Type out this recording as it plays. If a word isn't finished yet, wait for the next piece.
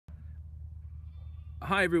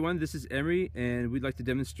Hi everyone, this is Emery and we'd like to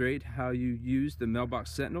demonstrate how you use the Mailbox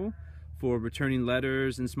Sentinel for returning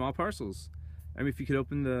letters and small parcels. Emery, if you could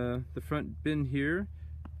open the front bin here,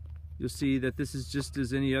 you'll see that this is just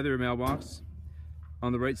as any other mailbox.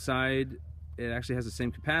 On the right side, it actually has the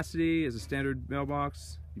same capacity as a standard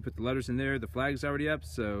mailbox. You put the letters in there, the flag's already up,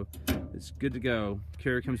 so it's good to go.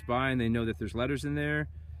 Carrier comes by and they know that there's letters in there.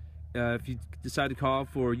 If you decide to call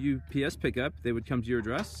for UPS pickup, they would come to your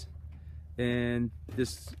address. And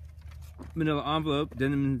this manila envelope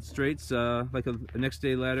demonstrates like a next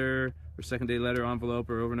day letter or second day letter envelope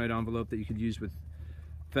or overnight envelope that you could use with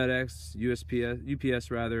FedEx, UPS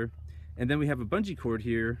rather. And then we have a bungee cord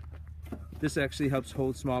here. This actually helps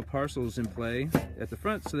hold small parcels in play at the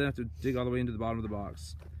front so they don't have to dig all the way into the bottom of the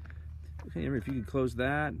box. Okay, Emery, if you could close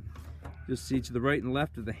that, you'll see to the right and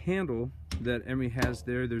left of the handle that Emery has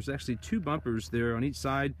there, there's actually two bumpers there on each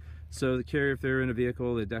side. So the carrier, if they're in a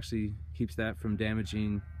vehicle, it actually keeps that from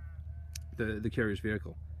damaging the carrier's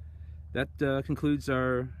vehicle. That concludes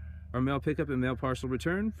our mail pickup and mail parcel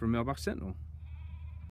return from Mailbox Sentinel.